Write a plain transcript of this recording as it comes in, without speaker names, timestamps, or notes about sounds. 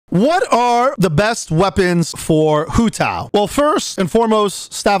What are the best weapons for Hu Tao? Well, first and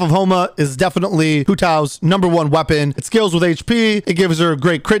foremost, Staff of Homa is definitely Hu Tao's #1 weapon. It scales with HP. It gives her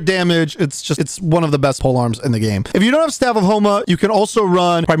great crit damage. It's one of the best polearms in the game. If you don't have Staff of Homa, you can also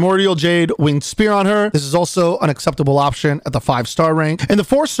run Primordial Jade Winged Spear on her. This is also an acceptable option at the 5-star range. In the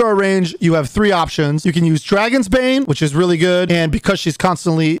 4-star range, you have 3 options. You can use Dragon's Bane, which is really good, and because she's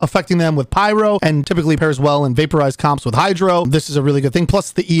constantly affecting them with Pyro and typically pairs well in Vaporized comps with Hydro, this is a really good thing.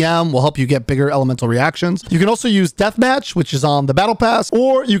 Plus, the EM will help you get bigger elemental reactions. You can also use Deathmatch, which is on the Battle Pass,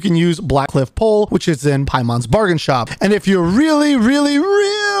 or you can use Blackcliff Pole, which is in Paimon's Bargain Shop. And if you're really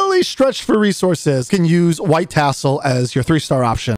stretched for resources, you can use White Tassel as your 3-star option.